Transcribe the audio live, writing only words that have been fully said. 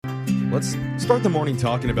Let's start the morning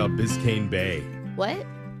talking about Biscayne Bay. What?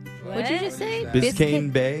 What'd you just say?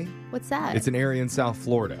 Biscayne Bay? What's that? It's an area in South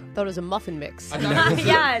Florida. Thought it was a muffin mix. I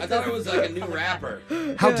thought it was like a new rapper.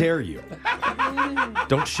 How dare you?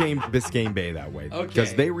 Don't shame Biscayne Bay that way. Okay.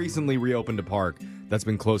 Because they recently reopened a park that's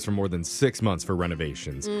been closed for more than 6 months for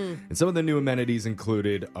renovations. And some of the new amenities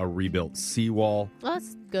included a rebuilt seawall, Well,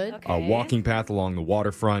 that's good. a walking path along the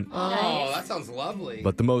waterfront. Oh, that sounds lovely.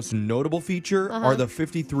 But the most notable feature are the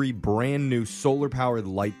 53 brand new solar-powered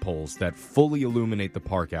light poles that fully illuminate the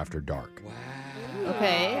park after dark. Wow.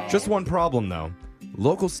 Okay. Just one problem, though.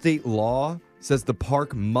 Local state law says the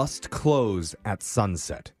park must close at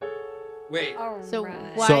sunset. Wait. So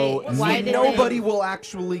Alright. why did nobody will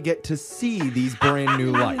actually get to see these brand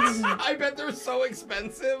new lights. I bet they're so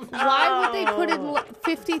expensive. Why would they put in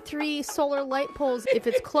 53 solar light poles if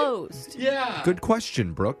it's closed? Yeah. Good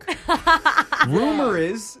question, Brooke. Rumor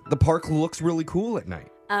is the park looks really cool at night.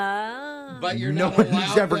 Oh. But you're not Nobody's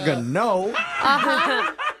allowed ever to... gonna know.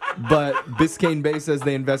 But Biscayne Bay says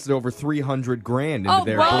they invested over $300,000 into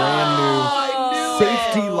their brand new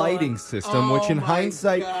safety lighting system, which in my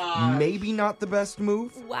hindsight, gosh. maybe not the best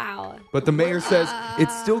move. Wow. But the mayor says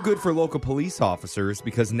it's still good for local police officers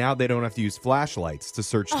because now they don't have to use flashlights to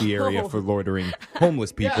search the area for loitering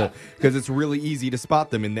homeless people because it's really easy to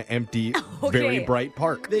spot them in the empty, very bright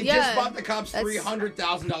park. They Yeah, just bought the cops that's-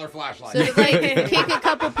 $300,000 flashlight. So to like kick a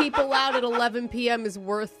couple people out at 11 p.m. is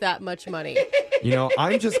worth that much money. You know,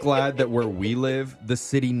 I'm just glad that where we live, the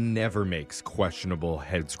city never makes questionable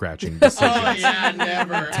head-scratching decisions. Oh, yeah,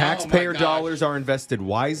 never. Taxpayer Oh, my gosh. dollars are invested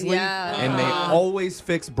wisely, Yeah. and they always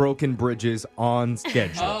fix broken bridges on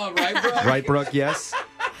schedule. Oh, right, bro? Right, Brooke? Yes?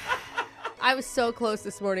 I was so close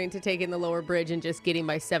this morning to taking the lower bridge and just getting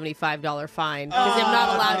my $75 fine because I'm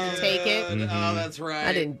not allowed to take it. Oh, that's right.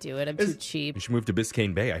 I didn't do it. I'm too cheap. You should move to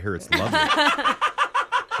Biscayne Bay. I hear it's lovely.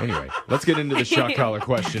 Anyway, let's get into the shot collar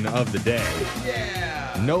question of the day.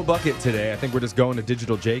 Yeah. No bucket today. I think we're just going to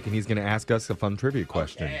Digital Jake, and he's going to ask us a fun trivia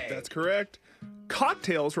question. Okay. That's correct.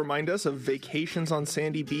 Cocktails remind us of vacations on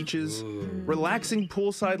sandy beaches, relaxing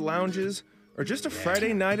poolside lounges, or just a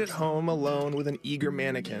Friday night at home alone with an eager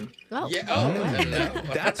mannequin. Oh, Yeah. Oh, no.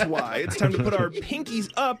 That's why it's time to put our pinkies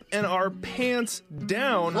up and our pants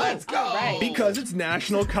down Let's go. because it's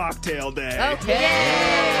National Cocktail Day.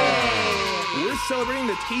 okay. We're celebrating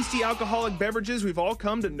the tasty alcoholic beverages we've all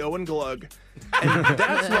come to know and glug. And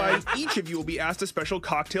that's why each of you will be asked a special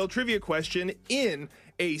cocktail trivia question in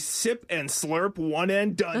a sip and slurp one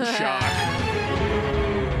and done shock.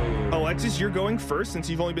 Alexis, you're going first since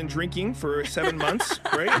you've only been drinking for 7 months,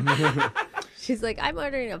 right? She's like, I'm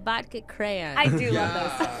ordering a vodka crayon. I do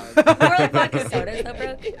love those. More like vodka sodas, though,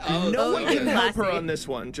 bro. No one can help her classy. on this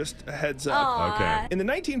one, just a heads up. Aw. Okay. In the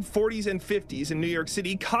 1940s and 50s in New York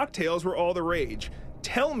City, cocktails were all the rage.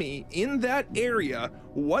 Tell me, in that area,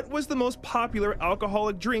 what was the most popular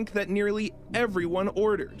alcoholic drink that nearly everyone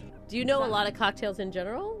ordered? Do you know a lot of cocktails in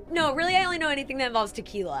general? No, really, I only know anything that involves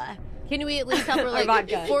tequila. Can we at least help her? Like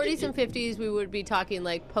vodka. 40s and 50s, we would be talking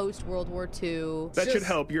like post World War II. That should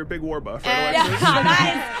help. You're a big war buff, right, And- Yeah, Alexis?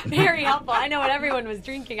 that is very helpful. I know what everyone was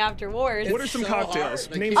drinking after wars. What are some so cocktails?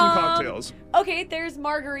 hard. Name some cocktails. Okay, there's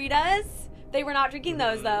margaritas. They were not drinking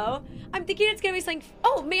those, though. I'm thinking it's going to be something...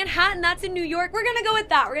 Oh, Manhattan, that's in New York. We're going to go with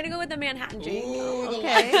that. We're going to go with the Manhattan drink. Ooh, the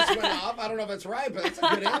Okay. lights just went off. I don't know if that's right, but that's a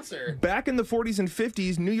good answer. Back in the 40s and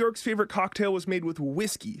 50s, New York's favorite cocktail was made with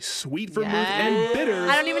whiskey, sweet vermouth, Yes. and bitters,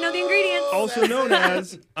 I don't even know the ingredients. also known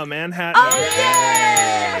as a Manhattan.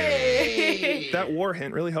 Hey! That war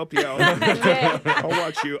hint really helped you out. I'll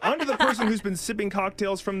watch you. On to the person who's been sipping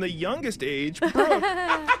cocktails from the youngest age, Brooke.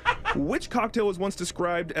 Which cocktail was once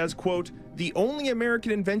described as, quote, the only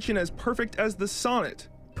American invention as perfect as the sonnet?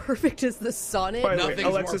 Perfect as the sonnet. By the way, Nothing's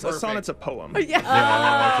more Alexis, a perfect. sonnet's a poem.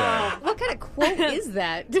 Yeah, What kind of quote is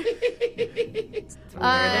that?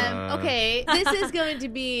 Okay, this is going to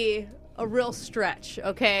be a real stretch,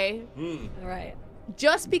 okay? All right.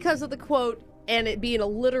 Just because of the quote and it being a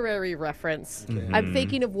literary reference, I'm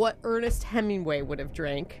thinking of what Ernest Hemingway would have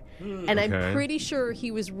drank. And I'm Okay. pretty sure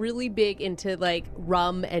he was really big into like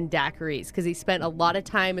rum and daiquiris because he spent a lot of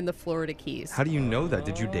time in the Florida Keys. How do you know that?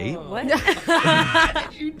 Did you date? What?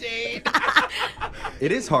 You date.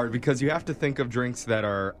 It is hard because you have to think of drinks that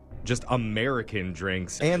are just American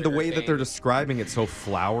drinks. And the way that they're describing it so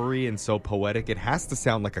flowery and so poetic, it has to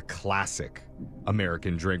sound like a classic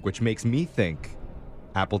American drink, which makes me think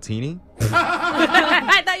Appletini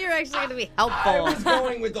I thought you were actually going to be I was helpful.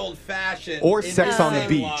 going with old fashioned. Or Sex on the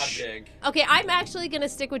Beach. Logic. Okay, I'm actually going to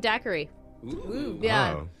stick with daiquiri. Ooh.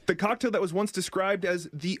 Yeah. Oh. The cocktail that was once described as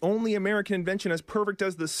the only American invention as perfect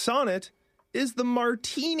as the sonnet is the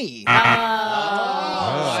martini. Oh,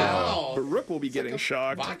 wow. Brooke will be getting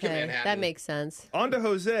shocked. Vodka Okay, Manhattan. that makes sense. On to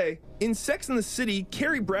Jose. In Sex and the City,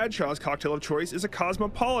 Carrie Bradshaw's cocktail of choice is a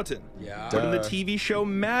Cosmopolitan. Yeah. But in the TV show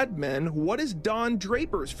Mad Men, what is Don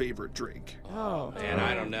Draper's favorite drink? Oh, man,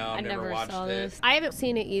 I don't know. I I've never watched saw it. this. I haven't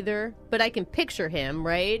seen it either, but I can picture him,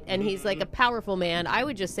 right? And he's like a powerful man. I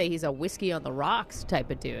would just say he's a whiskey on the rocks type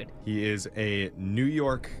of dude. He is a New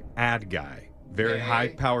York ad guy. Very Hey.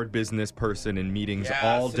 high-powered business person in meetings Yeah,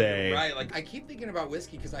 all so day. you're right. Like I keep thinking about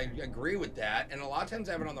whiskey because I agree with that, and a lot of times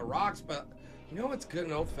I have it on the rocks. But you know what's good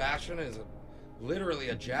and old fashioned is literally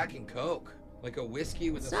a Jack and Coke, like a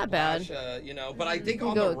whiskey with It's a not splash. bad. But I think You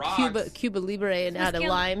on can the go rocks. Cuba Libre and add a whiskey on-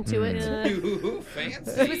 lime to it. Ooh, Does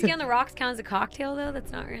fancy. whiskey on the rocks count as a cocktail though?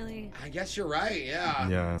 That's not really. I guess you're right. Yeah.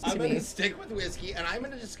 Yeah. I'm To gonna me. stick with whiskey, and I'm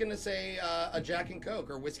just gonna say a Jack and Coke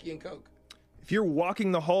or whiskey and Coke. If you're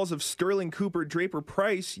walking the halls of Sterling Cooper Draper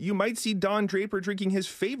Price, you might see Don Draper drinking his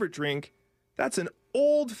favorite drink. That's an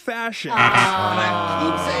old fashioned. And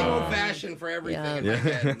I keep saying old fashioned for everything in my Yeah.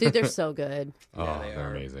 head. Dude, they're so good. Oh, they they're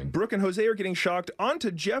are. amazing. Brooke and Jose are getting shocked. On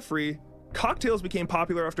to Jeffrey. Cocktails became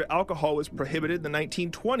popular after alcohol was prohibited in the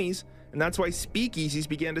 1920s, and that's why speakeasies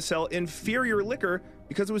began to sell inferior liquor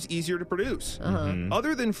because it was easier to produce.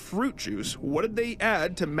 Other than fruit juice, what did they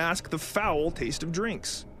add to mask the foul taste of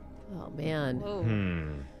drinks? Oh, man. Whoa.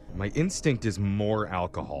 My instinct is more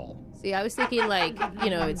alcohol. See, I was thinking like,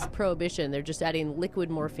 it's prohibition. They're just adding liquid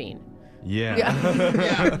morphine. Yeah.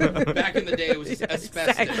 Yeah. Back in the day, it was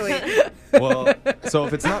asbestos. Well, so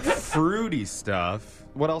if it's not fruity stuff,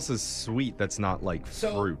 what else is sweet that's not like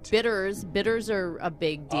So- fruit? Bitters are a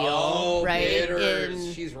big deal, Oh, right? bitters.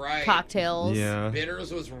 In She's right. cocktails. Yeah.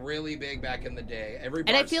 Bitters was really big back in the day. Every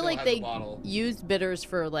And I bar feel still like has a they bottle. used bitters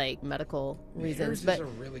for like medical reasons. Bitters But is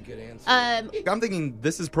a really good answer. I'm thinking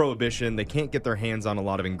this is prohibition. They can't get their hands on a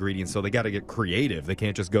lot of ingredients, so they got to get creative. They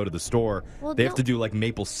can't just go to the store. Well, they have no. to do like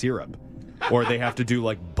maple syrup, or they have to do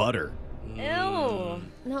like butter. Ew.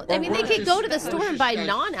 no, I mean they Or could go to the just- store and just buy guys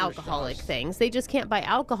non-alcoholic first things. They just can't buy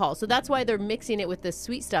alcohol. So that's why they're mixing it with this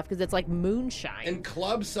sweet stuff because it's like moonshine. And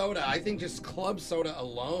club soda, I think just club soda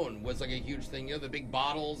alone was like a huge thing. You know, the big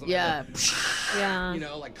bottles. And yeah. Yeah.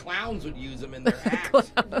 like clowns would use them in their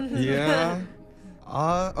acts. Yeah.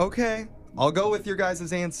 Okay. I'll go with your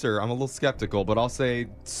guys' answer. I'm a little skeptical, but I'll say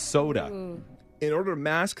soda. In order to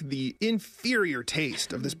mask the inferior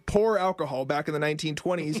taste of this poor alcohol back in the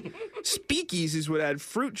 1920s, speakeasies would add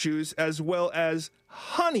fruit juice as well as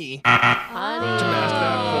honey to mask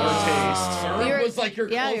that poor taste. Syrup was like your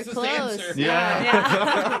you're closest close. answer.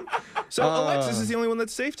 Yeah. So Alexis is the only one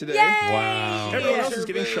that's safe today. Wow. Everyone else Sure is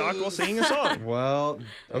getting booze. shocked while singing a song. Well,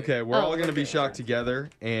 okay, we're all going to be okay. shocked together,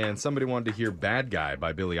 and somebody wanted to hear Bad Guy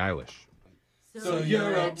by Billie Eilish. So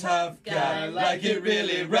you're a tough guy, like it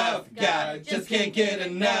really rough guy. Just can't get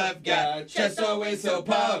enough guy. Chest always so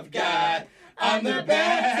puffed guy. I'm the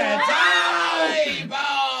bad type.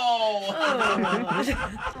 Oh!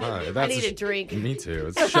 All right, I that's need a drink. Me too.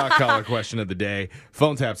 It's the shock collar question of the day.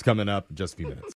 Phone tap's coming up in just a few minutes.